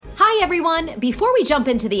Hi, everyone. Before we jump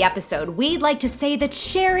into the episode, we'd like to say that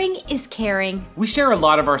sharing is caring. We share a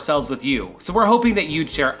lot of ourselves with you, so we're hoping that you'd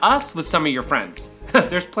share us with some of your friends.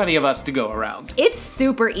 There's plenty of us to go around. It's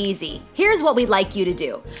super easy. Here's what we'd like you to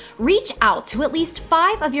do. Reach out to at least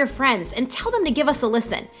 5 of your friends and tell them to give us a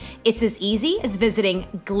listen. It's as easy as visiting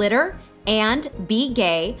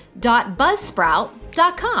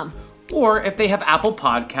glitterandbegay.buzzsprout.com. Or if they have Apple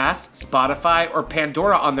Podcasts, Spotify, or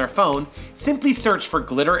Pandora on their phone, simply search for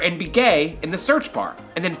Glitter and Be Gay in the search bar,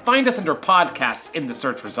 and then find us under podcasts in the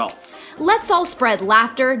search results. Let's all spread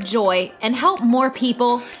laughter, joy, and help more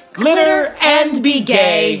people Glitter and Be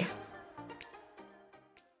Gay!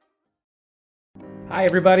 Hi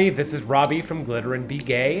everybody, this is Robbie from Glitter and Be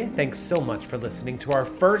Gay. Thanks so much for listening to our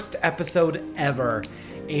first episode ever.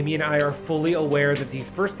 Amy and I are fully aware that these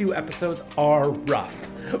first few episodes are rough.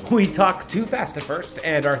 We talk too fast at first,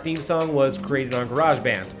 and our theme song was created on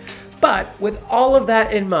GarageBand. But with all of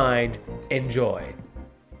that in mind, enjoy.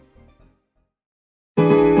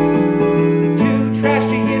 Two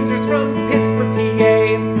trashy yinzers from Pittsburgh,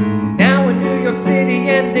 PA, now in New York City,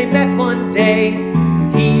 and they met one day.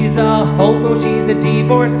 He's a homo, she's a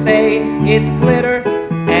divorcee. It's Glitter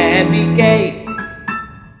and Be Gay.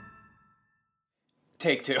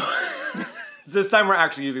 Take 2. This time we're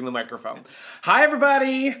actually using the microphone. Hi,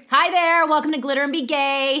 everybody. Hi there. Welcome to Glitter and Be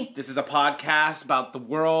Gay. This is a podcast about the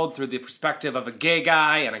world through the perspective of a gay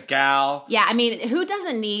guy and a gal. Yeah, I mean, who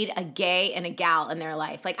doesn't need a gay and a gal in their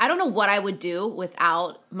life? Like, I don't know what I would do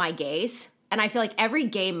without my gays. And I feel like every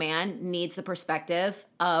gay man needs the perspective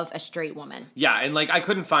of a straight woman. Yeah, and like I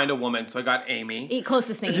couldn't find a woman, so I got Amy.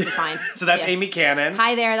 Closest thing you can find. So that's yeah. Amy Cannon.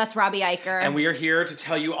 Hi there, that's Robbie Eicher. And we are here to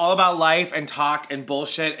tell you all about life and talk and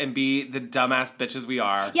bullshit and be the dumbass bitches we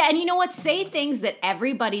are. Yeah, and you know what? Say things that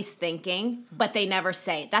everybody's thinking, but they never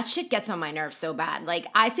say. That shit gets on my nerves so bad. Like,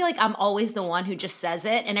 I feel like I'm always the one who just says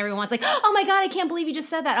it, and everyone's like, oh my God, I can't believe you just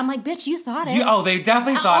said that. I'm like, bitch, you thought it. They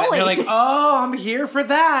definitely thought Always. it. They're like, oh, I'm here for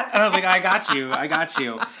that. And I was like, I got you.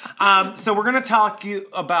 So we're going to talk you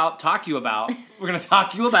about. We're going to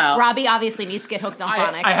talk you about. Robbie obviously needs to get hooked on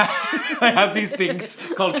phonics. I have these things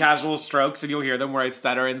called casual strokes, and you'll hear them where I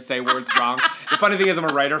stutter and say words wrong. The funny thing is I'm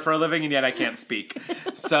a writer for a living, and yet I can't speak.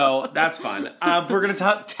 So that's fun. We're going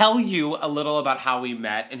to tell you a little about how we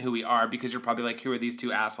met and who we are, because you're probably like, who are these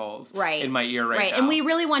two assholes in my ear right now? And we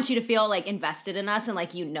really want you to feel like invested in us and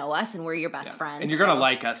like you know us and we're your best friends. And you're going to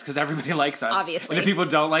like us, because everybody likes us. Obviously. And if people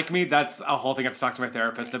don't like me, that's a whole thing I have to talk to my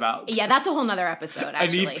therapist about. Yeah, that's a whole nother episode,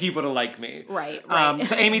 actually. I need people to like me. Right.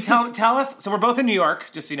 So Amy, tell us. So we're both in New York,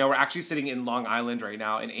 just so you know. We're actually sitting in Long Island right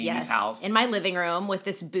now in Amy's house. In my living room with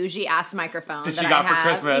this bougie-ass microphone that she got for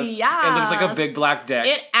Christmas. Yeah. It looks like a big black dick.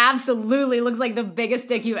 It absolutely looks like the biggest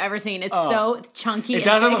dick you've ever seen. It's so chunky. It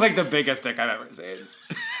doesn't look like the biggest dick I've ever seen.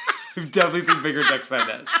 I've definitely seen bigger dicks than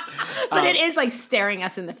this. But it is like staring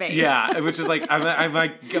us in the face. Yeah, which is like, am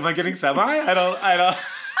I getting semi?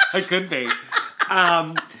 I could be.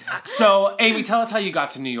 So, Amy, tell us how you got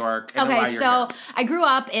to New York and why you're here. I grew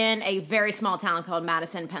up in a very small town called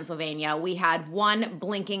Madison, Pennsylvania. We had one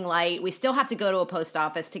blinking light. We still have to go to a post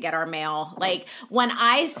office to get our mail. Like, when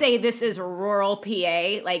I say this is rural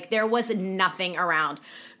PA, like, there was nothing around.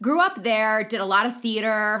 Grew up there, did a lot of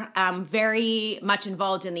theater, very much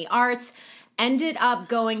involved in the arts. Ended up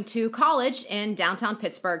going to college in downtown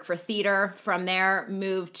Pittsburgh for theater. From there,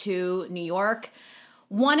 moved to New York.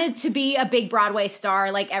 Wanted to be a big Broadway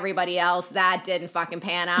star like everybody else. That didn't fucking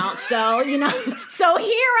pan out. So, so here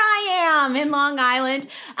I am in Long Island.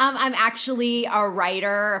 I'm actually a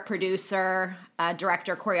writer, a producer,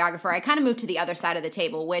 director, choreographer. I kind of moved to the other side of the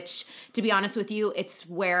table, which, to be honest with you, it's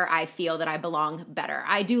where I feel that I belong better.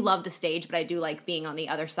 I do love the stage, but I do like being on the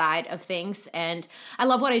other side of things. And I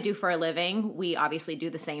love what I do for a living. We obviously do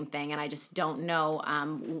the same thing, and I just don't know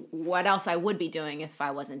what else I would be doing if I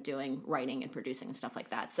wasn't doing writing and producing and stuff like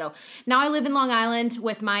that. So now I live in Long Island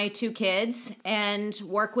with my 2 kids and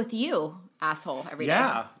work with you, asshole, every day.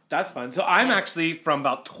 Yeah. That's fun. So I'm actually from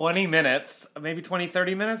about 20 minutes, maybe 20,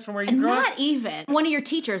 30 minutes from where you grew up. Not even. One of your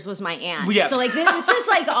teachers was my aunt. Yes. So like this is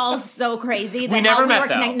like all so crazy. We never met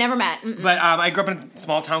though. Never met. Mm-mm. But I grew up in a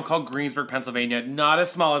small town called Greensburg, Pennsylvania. Not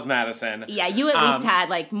as small as Madison. Yeah, you at least had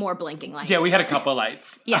like more blinking lights. Yeah, we had a couple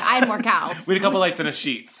lights. Yeah, I had more cows. We had a couple lights in a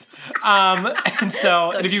Sheetz.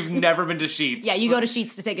 And if you've never been to Sheetz. Yeah, you go to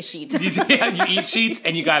Sheetz to take a sheet. You eat Sheetz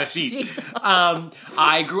and you got a sheet.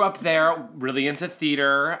 I grew up there, really into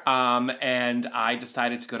theater, and I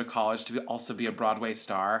decided to go to college to also be a Broadway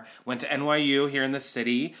star. Went to NYU here in the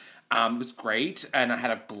city. It was great, and I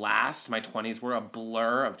had a blast. My 20s were a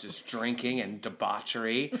blur of just drinking and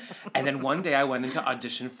debauchery. And then one day I went into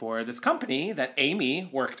audition for this company that Amy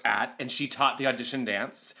worked at, and she taught the audition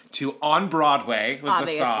dance to On Broadway was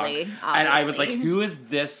the song. And I was like, who is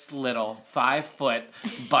this little 5-foot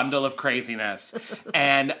bundle of craziness?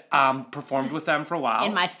 And performed with them for a while.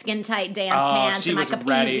 In my skin-tight dance pants and my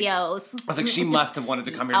capizios. I was like, she must have wanted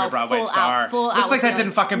to come here to be a Broadway star. Looks like that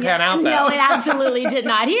didn't fucking pan out, though. No, it absolutely did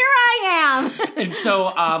not. Here I am. And so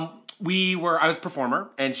I was a performer,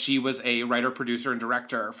 and she was a writer, producer, and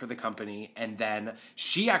director for the company. And then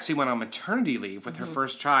she actually went on maternity leave with her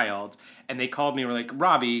first child, and they called me and were like,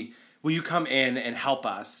 Robbie, will you come in and help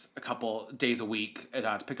us a couple days a week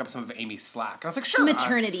to pick up some of Amy's slack? And I was like, sure.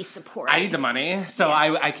 Maternity support. I need the money. So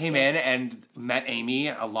I came in and met Amy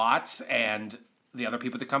a lot, and the other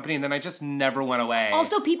people at the company, and then I just never went away.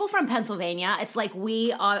 Also, people from Pennsylvania, it's like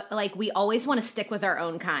we always want to stick with our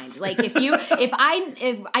own kind. Like if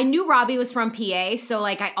I knew Robbie was from PA, so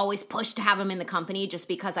like I always pushed to have him in the company just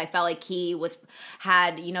because I felt like he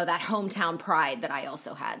had that hometown pride that I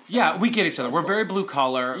also had. So yeah, we get each other. We're very blue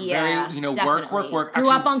collar, very definitely. work. Grew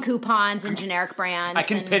up on coupons and generic brands. I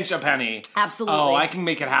can pinch a penny. Absolutely. Oh, I can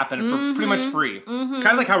make it happen for pretty much free. Kind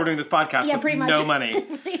of like how we're doing this podcast with no money.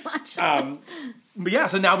 Pretty much. But yeah,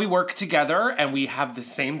 so now we work together and we have the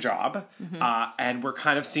same job, and we're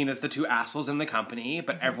kind of seen as the two assholes in the company,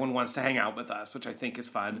 but everyone wants to hang out with us, which I think is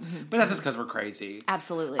fun. But that's just because we're crazy.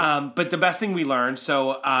 Absolutely. But the best thing we learned,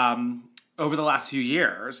 over the last few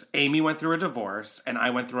years, Amy went through a divorce and I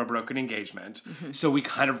went through a broken engagement. So we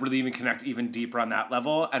kind of really even connect even deeper on that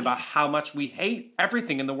level and about how much we hate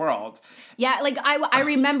everything in the world. Yeah, like I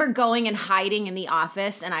remember going and hiding in the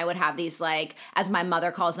office, and I would have these, like, as my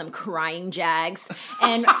mother calls them, crying jags.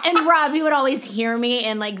 And Robbie would always hear me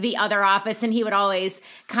in like the other office, and he would always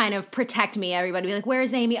kind of protect me. Everybody would be like,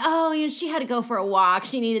 "Where's Amy?" "Oh, she had to go for a walk.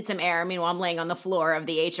 She needed some air." Meanwhile, I'm laying on the floor of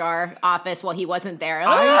the HR office while he wasn't there.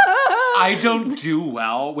 I don't do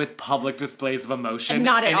well with public displays of emotion.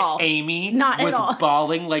 Not at all. Amy was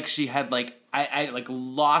bawling like she had I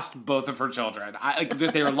lost both of her children.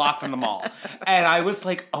 They were lost in the mall. And I was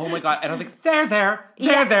like, oh my God. And I was like, they're there,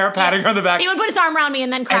 patting her on the back. He would put his arm around me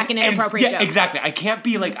and then crack an inappropriate joke. Exactly. I can't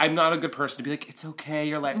be like, I'm not a good person to be like, it's okay.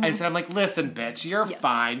 You're like, instead I'm like, listen, bitch, you're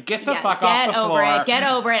fine. Get the fuck off the floor. Get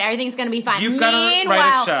over it. Everything's going to be fine. You've got to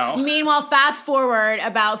write a show. Meanwhile, fast forward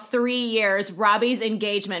about 3 years, Robbie's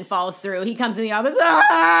engagement falls through. He comes in the office,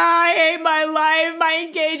 I hate my life. My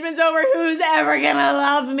engagement's over. Who's ever going to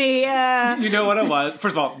love me? You know what it was?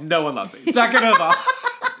 First of all, no one loves me. Second of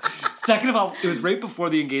all, it was right before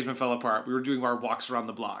the engagement fell apart. We were doing our walks around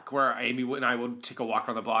the block, where Amy and I would take a walk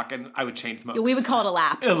around the block, and I would chain smoke. We would call it a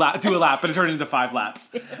lap. Do a lap, but it turned into 5 laps.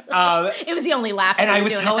 It was the only lap. And I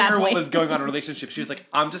was telling her what was going on in a relationship. She was like,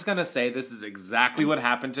 I'm just going to say this is exactly what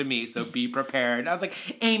happened to me, so be prepared. I was like,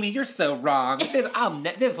 Amy, you're so wrong.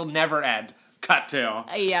 This will never end. Cut to.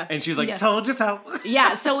 Yeah. And she's like, told you so.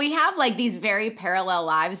 Yeah, so we have like these very parallel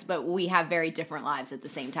lives, but we have very different lives at the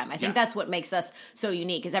same time. I think that's what makes us so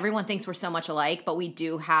unique, is everyone thinks we're so much alike, but we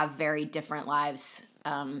do have very different lives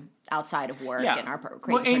outside of work and our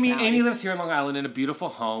crazy Amy lives here in Long Island in a beautiful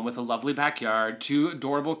home with a lovely backyard, 2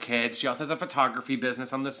 adorable kids. She also has a photography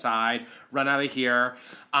business on the side, run out of here.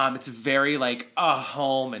 It's very like a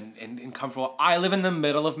home and comfortable. I live in the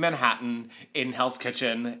middle of Manhattan in Hell's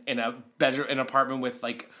Kitchen in a bedroom, an apartment with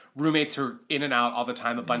like roommates who are in and out all the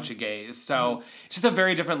time, a bunch of gays. So it's just a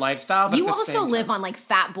very different lifestyle. But you also live on like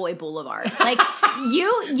Fat Boy Boulevard. Like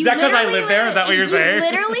you is that because I live there? Is that what you're saying? You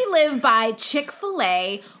literally live by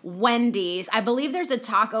Chick-fil-A, Wendy's. I believe there's a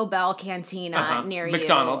Taco Bell cantina near you.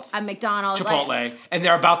 McDonald's. A McDonald's. Chipotle. And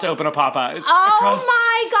they're about to open a Popeyes. Oh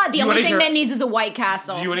my God. The only thing that needs is a White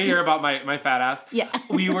Castle. Do you want to hear about my fat ass? Yeah.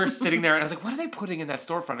 We were sitting there and I was like, what are they putting in that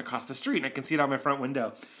storefront across the street? And I can see it on my front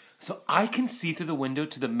window. So I can see through the window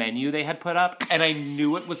to the menu they had put up, and I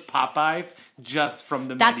knew it was Popeyes just from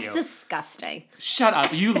the menu. That's disgusting. Shut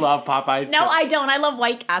up. You love Popeyes No, I don't. I love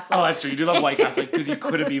White Castle. Oh, that's true. You do love White Castle because you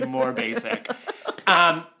couldn't be more basic.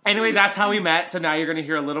 Anyway, that's how we met. So now you're going to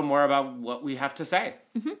hear a little more about what we have to say.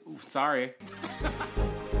 Ooh, sorry.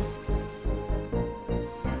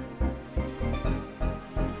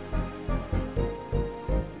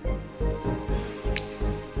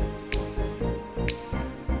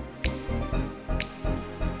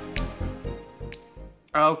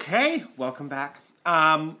 Okay, welcome back.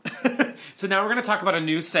 So now we're going to talk about a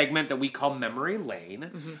new segment that we call Memory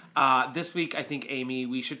Lane. This week, I think, Amy,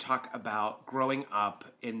 we should talk about growing up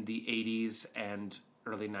in the 80s and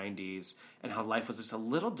early 90s, and how life was just a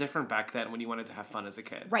little different back then when you wanted to have fun as a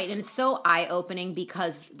kid. Right, and it's so eye-opening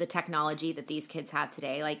because the technology that these kids have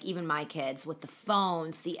today, like even my kids with the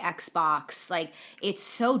phones, the Xbox, like it's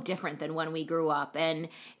so different than when we grew up. And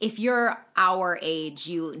if you're our age,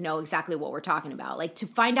 you know exactly what we're talking about. Like to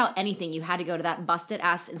find out anything, you had to go to that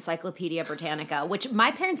busted-ass Encyclopedia Britannica, which my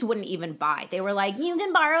parents wouldn't even buy. They were like, you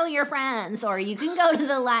can borrow your friends or you can go to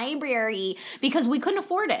the library, because we couldn't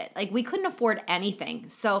afford it. Like we couldn't afford anything.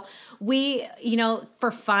 So we, you know,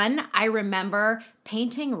 for fun, I remember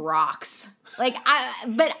painting rocks. But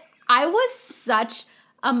I was such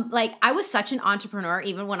I was such an entrepreneur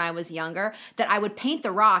even when I was younger that I would paint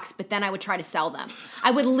the rocks, but then I would try to sell them.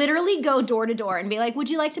 I would literally go door to door and be like, would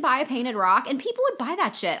you like to buy a painted rock? And people would buy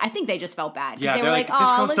that shit. I think they just felt bad. Yeah, they were like, this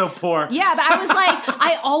girl's so poor. Yeah, but I was like,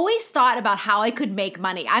 I always thought about how I could make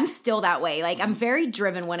money. I'm still that way. Like I'm very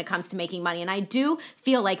driven when it comes to making money. And I do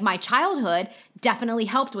feel like my childhood definitely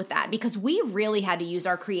helped with that because we really had to use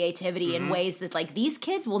our creativity in ways that like these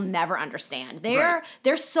kids will never understand.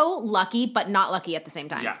 They're so lucky, but not lucky at the same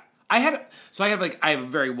time. Yeah. I have a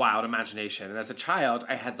very wild imagination, and as a child,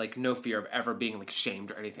 I had like no fear of ever being like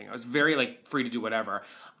shamed or anything. I was very like free to do whatever.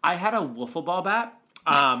 I had a wiffle ball bat.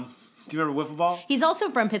 Do you remember wiffle ball? He's also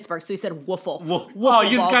from Pittsburgh, so he said wiffle. Oh,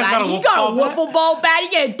 you just got a wiffle ball bat? You got a wiffle ball bat? You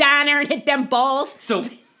get down there and hit them balls. So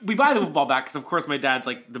we buy the wiffle ball bat because, of course, my dad's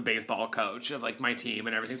like the baseball coach of like my team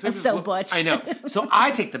and everything. So that's so butch. I know. So I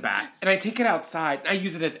take the bat and I take it outside and I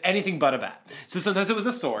use it as anything but a bat. So sometimes it was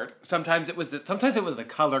a sword. Sometimes it was this. Sometimes it was a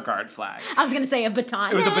color guard flag. I was gonna say a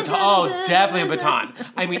baton. It was a baton. Oh, definitely a baton.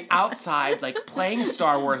 I mean, outside, like playing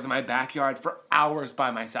Star Wars in my backyard for hours by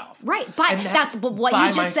myself. Right. That's what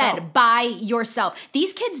you just said. By yourself.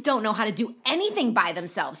 These kids don't know how to do anything by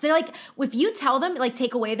themselves. They're like, if you tell them like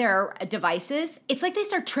take away their devices, it's like they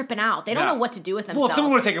start tripping out. They don't know what to do with themselves. Well, if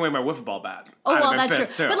someone would have taken away my wiffle ball bat, oh, well, that's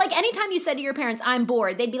true. Too. But like anytime you said to your parents, I'm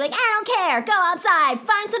bored, they'd be like, I don't care. Go outside.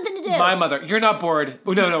 Find something to do. My mother, you're not bored.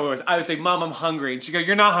 Oh, no. I would say, Mom, I'm hungry. And she'd go,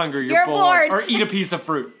 you're not hungry. You're bored. Or eat a piece of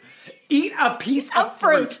fruit. Eat a piece of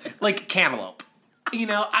fruit. Like cantaloupe. You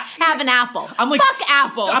know, have an apple. I'm like, fuck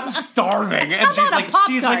apples. I'm starving, and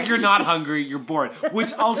she's like, you're not hungry, you're bored.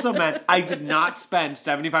 Which also meant I did not spend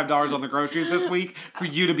 $75 on the groceries this week for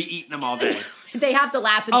you to be eating them all day. They have to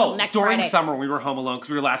last until next during Friday. summer we were home alone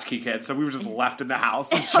because we were latchkey kids, so we were just left in the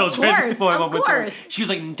house as children. Of course. She was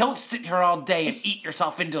like, "Don't sit here all day and eat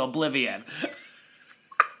yourself into oblivion."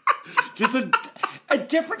 Just a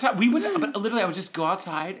different time. We would literally, I would just go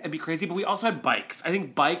outside and be crazy. But we also had bikes. I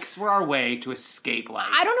think bikes were our way to escape life.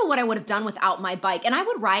 I don't know what I would have done without my bike, and I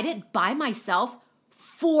would ride it by myself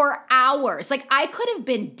for hours. Like I could have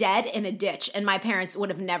been dead in a ditch, and my parents would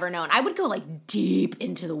have never known. I would go like deep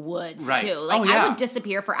into the woods too. Like I would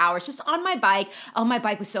disappear for hours just on my bike. Oh, my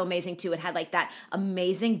bike was so amazing too. It had like that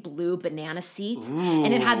amazing blue banana seat,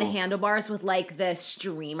 and it had the handlebars with like the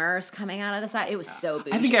streamers coming out of the side. It was so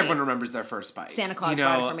bougie. I think everyone remembers their first bike. Santa Claus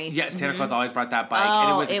brought it for me. Yeah, Santa Claus always brought that bike,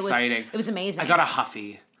 and it was exciting. It was amazing. I got a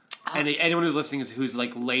Huffy. And anyone who's listening who's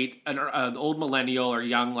like late, an old millennial or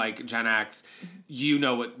young like Gen X, you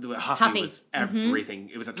know what Huffy was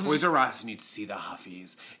everything. It was at Toys R Us, and you'd see the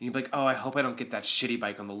Huffies, and you'd be like, "Oh, I hope I don't get that shitty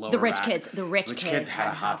bike on the lower rack." The rich kids had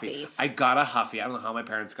a Huffy. I got a Huffy. I don't know how my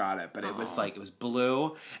parents got it, but it was like it was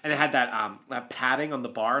blue, and it had that padding on the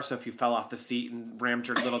bar, so if you fell off the seat and rammed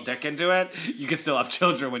your little dick into it, you could still have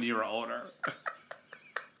children when you were older.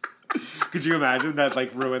 Could you imagine? That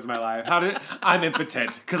like ruins my life. I'm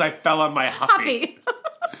impotent because I fell on my Huffy.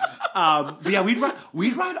 But yeah,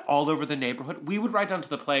 we'd ride all over the neighborhood. We would ride down to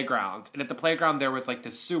the playground, and at the playground there was like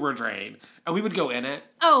this sewer drain, and we would go in it.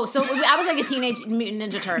 Oh, so I was like a Teenage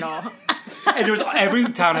Mutant Ninja Turtle. And it was every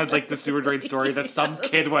town had like the sewer drain story that some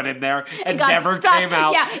kid went in there and never came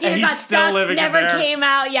out. Yeah, and he's still living in there. Never came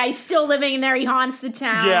out. Yeah, he's still living in there. He haunts the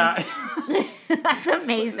town. Yeah. That's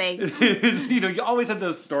amazing. You always had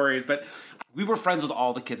those stories, but we were friends with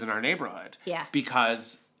all the kids in our neighborhood. Yeah.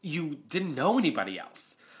 Because you didn't know anybody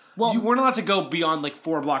else. Well, you weren't allowed to go beyond like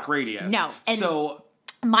 4-block radius. No. And so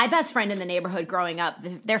my best friend in the neighborhood growing up,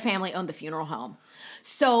 their family owned the funeral home.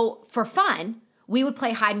 So for fun, we would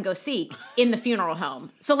play hide and go seek in the funeral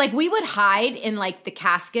home. So like we would hide in like the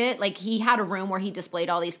casket. Like he had a room where he displayed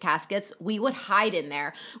all these caskets. We would hide in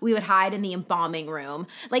there. We would hide in the embalming room.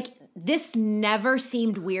 Like this never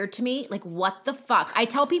seemed weird to me. Like, what the fuck? I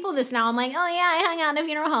tell people this now. I'm like, oh yeah, I hung out in a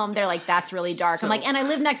funeral home. They're like, that's really dark. I'm like, and I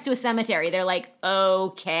live next to a cemetery. They're like,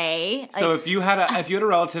 okay. Like, so if you had a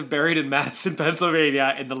relative buried in Madison,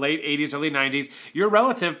 Pennsylvania in the late 80s, early 90s, your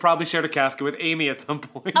relative probably shared a casket with Amy at some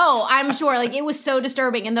point. Oh, I'm sure. Like, it was so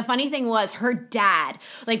disturbing. And the funny thing was, her dad,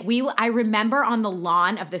 like, I remember on the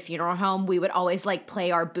lawn of the funeral home, we would always like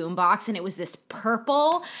play our boombox, and it was this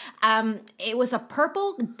purple, it was a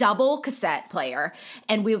purple double cassette player,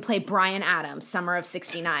 and we would play Bryan Adams, Summer of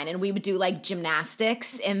 '69, and we would do like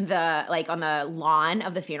gymnastics in the, like, on the lawn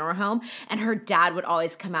of the funeral home, and her dad would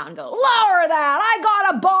always come out and go, lower that, I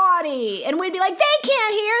got a body, and we'd be like, they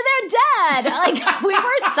can't hear, they're dead. Like, we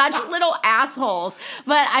were such little assholes.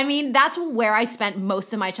 But I mean, that's where I spent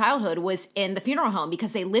most of my childhood, was in the funeral home,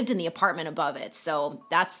 because they lived in the apartment above it. So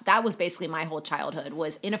that was basically my whole childhood,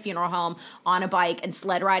 was in a funeral home on a bike and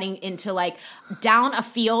sled riding into, like, down a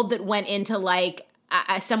field that went into, like,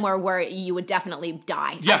 somewhere where you would definitely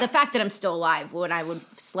die. Yeah. The fact that I'm still alive when I would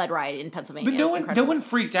sled ride in Pennsylvania. But no one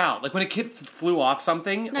freaked out. Like, when a kid flew off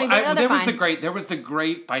something, No, there was the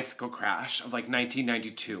great bicycle crash of like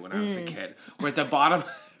 1992 when I was a kid, where at the bottom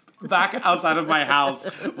back outside of my house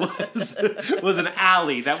was an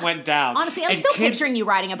alley that went down. Honestly, I'm still picturing you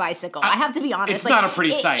riding a bicycle. I have to be honest. It's not a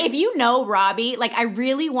pretty sight. If you know Robbie, like, I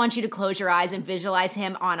really want you to close your eyes and visualize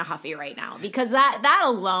him on a Huffy right now, because that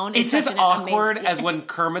alone is it's such as awkward as when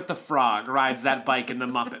Kermit the Frog rides that bike in the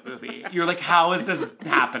Muppet movie. You're like, how is this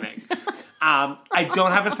happening? I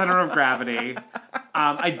don't have a center of gravity.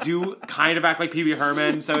 I do kind of act like Pee Wee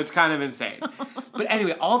Herman, so it's kind of insane. But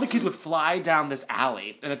anyway, all the kids would fly down this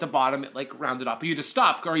alley, and at the bottom it like rounded up. But you just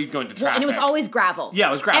stop, or you go into traffic. And it was always gravel. Yeah,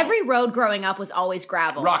 it was gravel. Every road growing up was always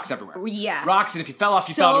gravel. Rocks everywhere. Yeah. Rocks, and if you fell off,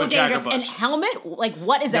 you fell into a dangerous. jagger bush. And helmet? Like,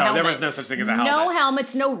 what is a helmet? No, there was no such thing as a helmet. No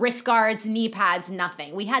helmets, no wrist guards, knee pads,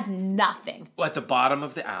 nothing. We had nothing. At the bottom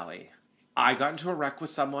of the alley, I got into a wreck with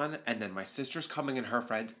someone, and then my sister's coming and her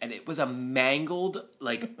friends, and it was a mangled,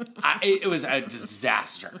 like, it was a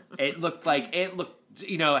disaster. It looked,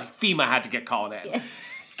 FEMA had to get called in. Yeah.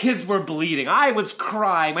 Kids were bleeding. I was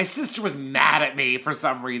crying. My sister was mad at me for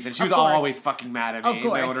some reason. She was always fucking mad at me,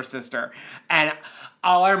 my older sister. And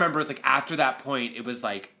all I remember is, like, after that point, it was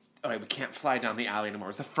like, all right, we can't fly down the alley anymore. It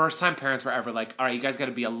was the first time parents were ever like, all right, you guys got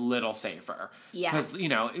to be a little safer. Yeah. Because, we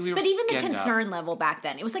were But even the concern up. level back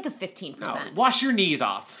then, it was like a 15%. No, wash your knees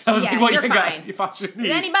off. That was what you got. You wash your knees.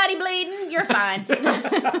 Is anybody bleeding? You're fine.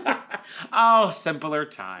 Oh, simpler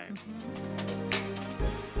times.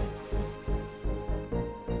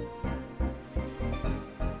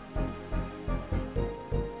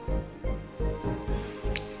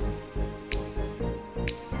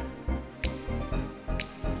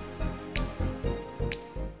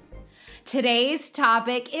 Today's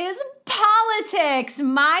topic is politics,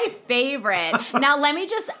 my favorite. Now, let me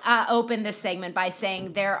just open this segment by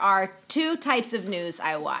saying there are two types of news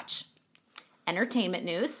I watch. Entertainment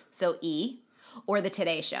news, so E, or the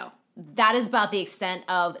Today Show. That is about the extent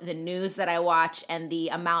of the news that I watch and the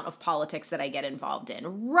amount of politics that I get involved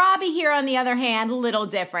in. Robbie here, on the other hand, a little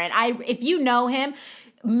different. If you know him,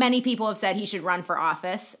 many people have said he should run for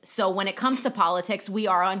office. So when it comes to politics, we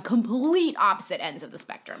are on complete opposite ends of the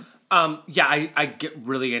spectrum. I get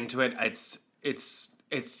really into it.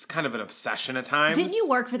 It's kind of an obsession at times. Didn't you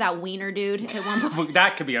work for that wiener dude at one point?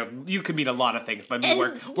 That could be you could mean a lot of things, but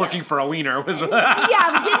working for a wiener was. Yeah,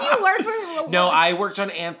 but didn't you work for? No, I worked on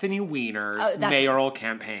Anthony Weiner's mayoral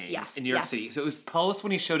campaign in New York City. So it was post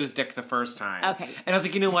when he showed his dick the first time. Okay. And I was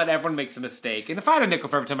like, you know what? Everyone makes a mistake. And if I had a nickel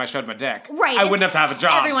for every time I showed my dick, right, I wouldn't have to have a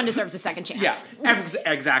job. Everyone deserves a second chance. Yeah,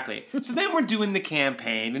 exactly. So then we're doing the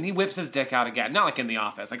campaign, and he whips his dick out again. Not like in the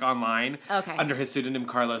office, like online. Okay. Under his pseudonym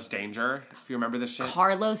Carlos Danger. If you remember this shit.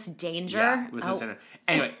 Carlos Danger? Yeah, it was his name.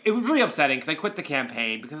 Anyway, it was really upsetting because I quit the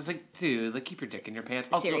campaign because it's like, dude, like, keep your dick in your pants.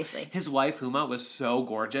 Also, seriously. His wife, Huma, was so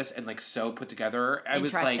gorgeous and, like, so put together. I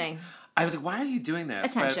was like, why are you doing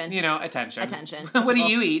this? Attention. But, attention. Attention. What do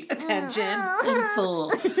you eat? Attention.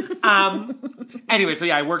 Fool. Anyway, so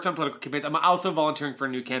yeah, I worked on political campaigns. I'm also volunteering for a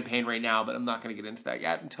new campaign right now, but I'm not going to get into that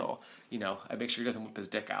yet until, I make sure he doesn't whip his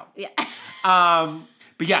dick out. Yeah.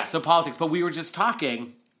 But yeah, so politics. But we were just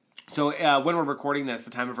talking. So when we're recording this,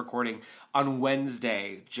 the time of recording, on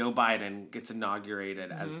Wednesday, Joe Biden gets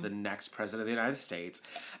inaugurated as the next president of the United States.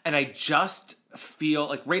 And I just feel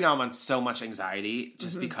like right now I'm on so much anxiety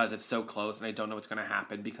just because it's so close and I don't know what's going to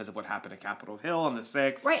happen because of what happened at Capitol Hill on the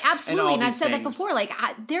 6th. Right, absolutely. And I've said that before. Like,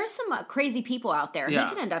 there's some crazy people out there. Yeah. He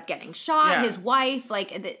could end up getting shot, his wife.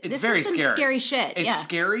 Like, it's this very is some scary shit. It's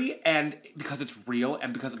scary, and because it's real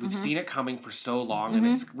and because we've seen it coming for so long and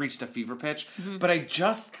it's reached a fever pitch. But I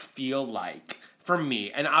just feel like for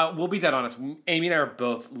me, and we'll be dead honest, Amy and I are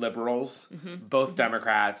both liberals, both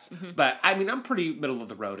Democrats, but I mean, I'm pretty middle of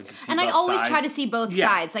the road and can see and both I always sides. try to see both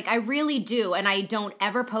sides. Like, I really do, and I don't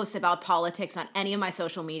ever post about politics on any of my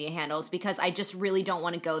social media handles because I just really don't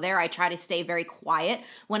want to go there. I try to stay very quiet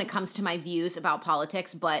when it comes to my views about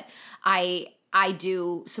politics, but I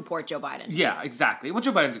do support Joe Biden. Yeah, exactly. Well,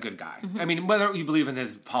 Joe Biden's a good guy. I mean, whether you believe in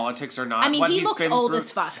his politics or not. I mean, he looks old as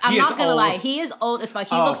fuck. I'm not going to lie. He is old as fuck.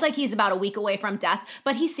 He looks like he's about a week away from death,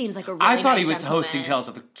 but he seems like a really I thought nice he was gentleman. hosting Tales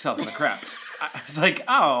from the Crypt. I was like,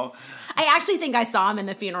 oh. I actually think I saw him in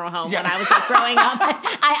the funeral home when I was like growing up.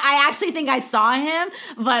 I actually think I saw him,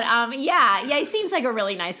 but he seems like a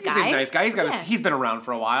really nice guy. He's a nice guy. He's been around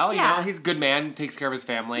for a while. Yeah. You know, he's a good man, takes care of his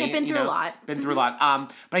family. Been through a lot. Been through a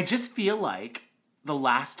lot. But I just feel like the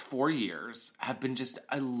last 4 years have been just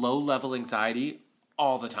a low-level anxiety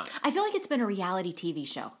all the time. I feel like it's been a reality TV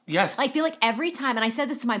show. Yes. I feel like every time, and I said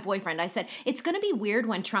this to my boyfriend, I said, it's going to be weird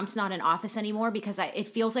when Trump's not in office anymore because it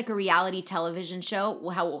feels like a reality television show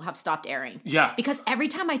will have stopped airing. Yeah. Because every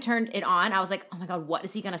time I turned it on, I was like, oh my God, what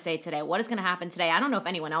is he going to say today? What is going to happen today? I don't know if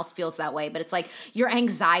anyone else feels that way, but it's like your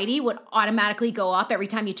anxiety would automatically go up every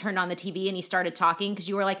time you turned on the TV and he started talking because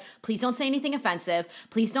you were like, please don't say anything offensive.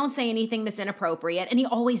 Please don't say anything that's inappropriate. And he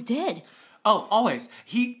always did. Oh, always.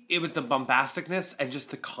 It was the bombasticness and just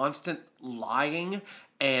the constant lying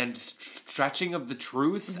and stretching of the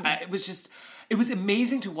truth. It was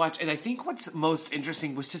amazing to watch. And I think what's most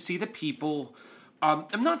interesting was to see the people,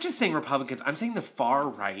 I'm not just saying Republicans, I'm saying the far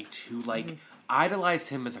right who idolize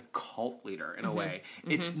him as a cult leader in a way.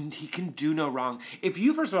 He can do no wrong. If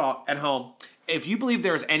you, first of all, at home, if you believe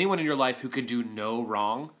there is anyone in your life who can do no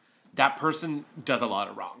wrong, that person does a lot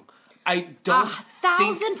of wrong. I don't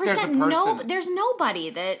think there's a person. No, there's nobody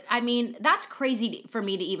that, I mean, that's crazy for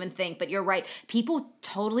me to even think, but you're right. People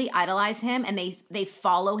totally idolize him and they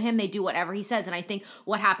follow him. They do whatever he says. And I think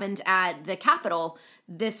what happened at the Capitol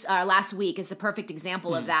this last week is the perfect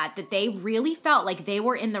example of that they really felt like they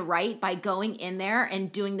were in the right by going in there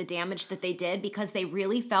and doing the damage that they did because they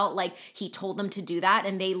really felt like he told them to do that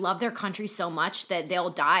and they love their country so much that they'll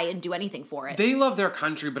die and do anything for it. They love their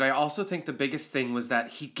country, but I also think the biggest thing was that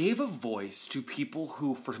he gave a voice to people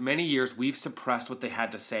who for many years we've suppressed what they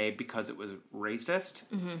had to say because it was racist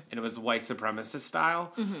and it was white supremacist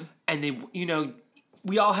style. And they,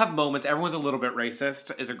 we all have moments. Everyone's a little bit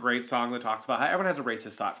racist is a great song that talks about how everyone has a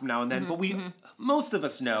racist thought from now and then. But most of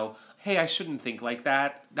us know, hey, I shouldn't think like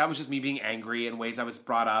that. That was just me being angry in ways I was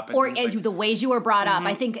brought up. And the ways you were brought up.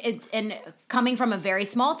 I think, and coming from a very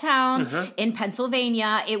small town in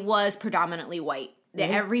Pennsylvania, it was predominantly white.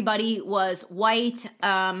 Everybody was white.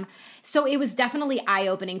 So it was definitely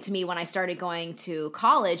eye-opening to me when I started going to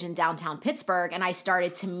college in downtown Pittsburgh and I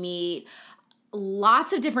started to meet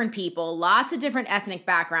lots of different people, lots of different ethnic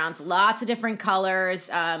backgrounds, lots of different colors,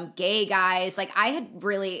 gay guys. Like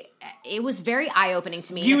it was very eye-opening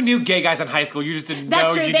to me. You knew gay guys in high school. You just didn't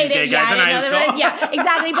know you knew gay guys in high school. Yeah,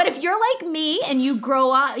 exactly. But if you're like me and you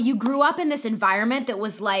grew up in this environment that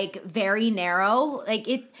was like very narrow, like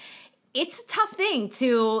it's a tough thing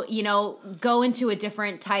to, go into a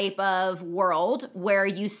different type of world where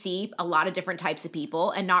you see a lot of different types of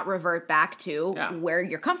people and not revert back to where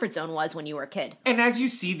your comfort zone was when you were a kid. And as you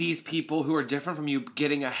see these people who are different from you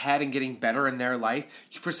getting ahead and getting better in their life,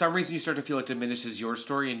 for some reason you start to feel it diminishes your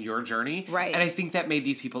story and your journey. Right. And I think that made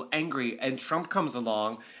these people angry. And Trump comes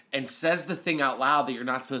along and says the thing out loud that you're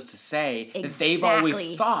not supposed to say that they've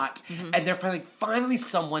always thought. And they're finally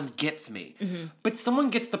someone gets me. But someone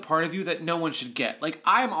gets the part of you that no one should get. Like,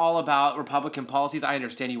 I'm all about Republican policies. I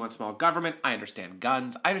understand you want small government. I understand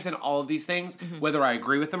guns. I understand all of these things, whether I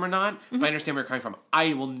agree with them or not. But I understand where you're coming from.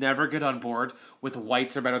 I will never get on board with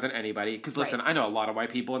whites are better than anybody. Because listen, I know a lot of white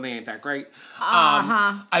people and they ain't that great.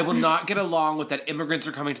 I will not get along with that immigrants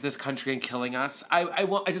are coming to this country and killing us. I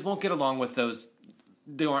just won't get along with those.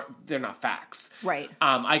 They're not facts. Right.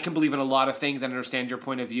 I can believe in a lot of things and understand your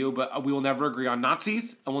point of view, but we will never agree on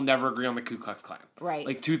Nazis and we'll never agree on the Ku Klux Klan. Right.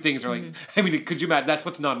 Like, two things are like, I mean, could you imagine? That's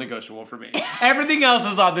what's non-negotiable for me. Everything else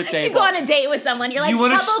is on the table. You go on a date with someone, you're like,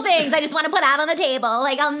 a couple things I just want to put out on the table.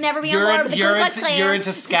 Like, I'll never be on board with the Ku Klux Klan. You're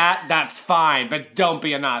into scat, that's fine, but don't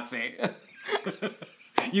be a Nazi.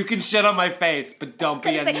 You can shit on my face, but don't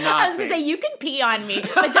be a Nazi. I was going to say, you can pee on me,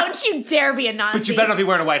 but don't you dare be a Nazi. But you better not be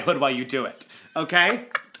wearing a white hood while you do it. Okay?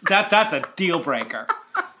 That's a deal breaker.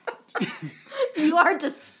 You are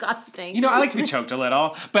disgusting. I like to be choked a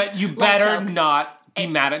little, but you better not be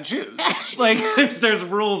mad at Jews. Like, there's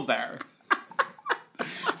rules there.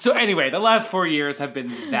 So anyway, the last 4 years have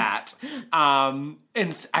been that. And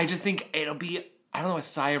I just think it'll be, I don't know, a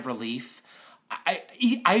sigh of relief.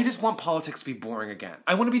 I just want politics to be boring again.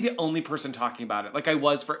 I want to be the only person talking about it, like I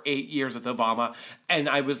was for 8 years with Obama, and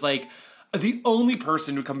I was like the only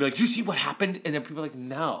person who come be like, "Do you see what happened?" And then people are like,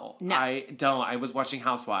 "No, I don't. I was watching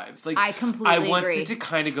Housewives." Like, I completely agree. I wanted to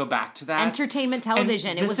kind of go back to that entertainment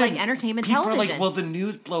television. It was like entertainment television. People are like, "Well, the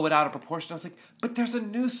news blow it out of proportion." I was like, "But there's a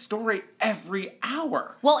news story every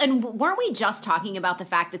hour." Well, and weren't we just talking about the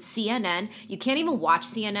fact that CNN? You can't even watch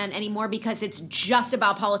CNN anymore because it's just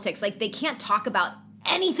about politics. Like they can't talk about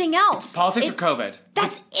anything else. Politics or COVID.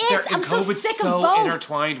 That's it. I'm so sick of both.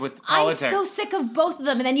 Intertwined with politics. I'm so sick of both of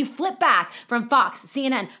them. And then you flip back from Fox to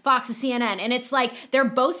CNN, and it's like they're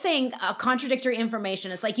both saying contradictory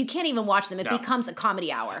information. It's like you can't even watch them. It becomes a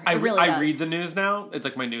comedy hour. It really does. I read the news now. It's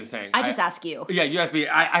like my new thing. I just ask you. Yeah, you ask me.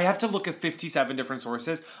 I have to look at 57 different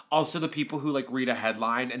sources. Also, the people who like read a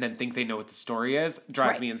headline and then think they know what the story is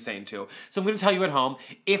drives me insane too. So I'm going to tell you at home,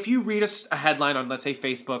 if you read a headline on, let's say,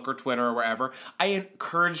 Facebook or Twitter or wherever, I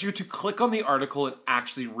encourage you to click on the article and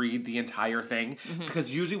actually read the entire thing,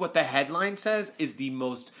 because usually what the headline says is the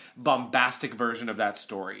most bombastic version of that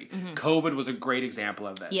story. COVID was a great example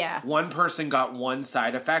of this. Yeah. One person got one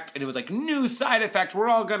side effect and it was like, new side effect, we're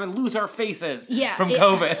all gonna lose our faces from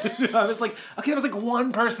COVID. I was like, okay, there was like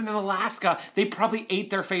one person in Alaska, they probably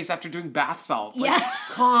ate their face after doing bath salts. Like,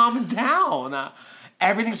 calm down.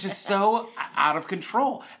 Everything's just so out of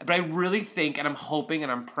control. But I really think, and I'm hoping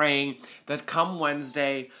and I'm praying that come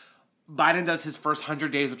Wednesday, Biden does his first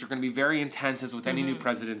 100 days, which are going to be very intense as with any new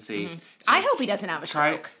presidency. I hope he doesn't have a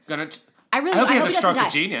stroke. I hope he has a stroke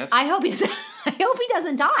of genius. I hope he doesn't. I hope he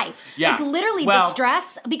doesn't die. Yeah. Like literally the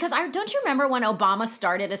stress, because don't you remember when Obama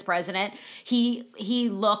started as president, he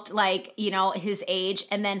looked like, his age,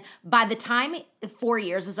 and then by the time 4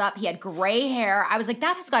 years was up, he had gray hair. I was like,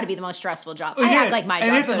 that has got to be the most stressful job. I act like my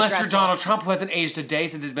job is so unless stressful. you're Donald Trump, who hasn't aged a day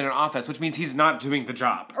since he's been in office, which means he's not doing the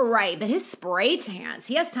job. Right, but his spray tans,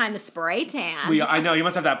 he has time to spray tan. I know, you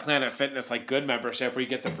must have that Planet Fitness like good membership where you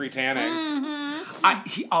get the free tanning.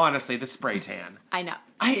 Honestly, the spray tan. I know.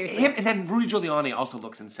 Seriously. And then Rudy Giuliani also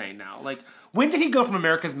looks insane now. Like, when did he go from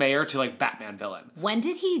America's mayor to like Batman villain? When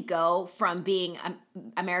did he go from being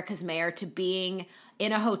America's mayor to being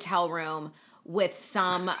in a hotel room with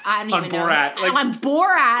some, I don't even know. On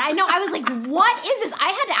Borat. I know. I was like, what is this? I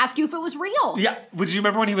had to ask you if it was real. Yeah. Would you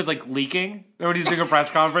remember when he was like leaking? Or when he was doing a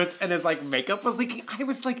press conference and his like makeup was leaking? I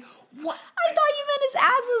was like, what? I thought you meant his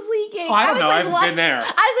ass was leaking. Oh, I don't know. Like, I haven't been there.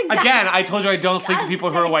 I was like, again, I told you I don't sleep with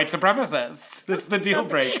people who are white supremacists. That's the deal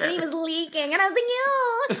breaker. And he was leaking. And I was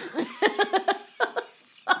like, ew.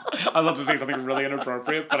 I was about to say something really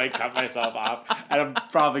inappropriate, but I cut myself off. And I'm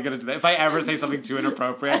probably going to do that. If I ever say something too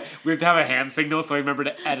inappropriate, we have to have a hand signal so I remember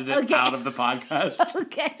to edit it out of the podcast.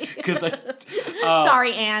 Okay.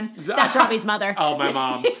 Sorry, Anne. That's Robbie's mother. Oh, my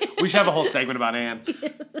mom. We should have a whole segment about Anne.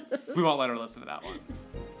 We won't let her listen to that one.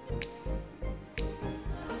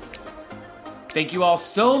 Thank you all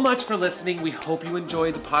so much for listening. We hope you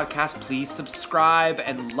enjoyed the podcast. Please subscribe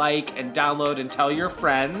and like and download and tell your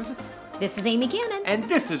friends. This is Amy Cannon. And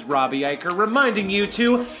this is Robbie Eicher reminding you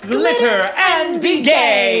to glitter and be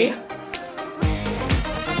gay.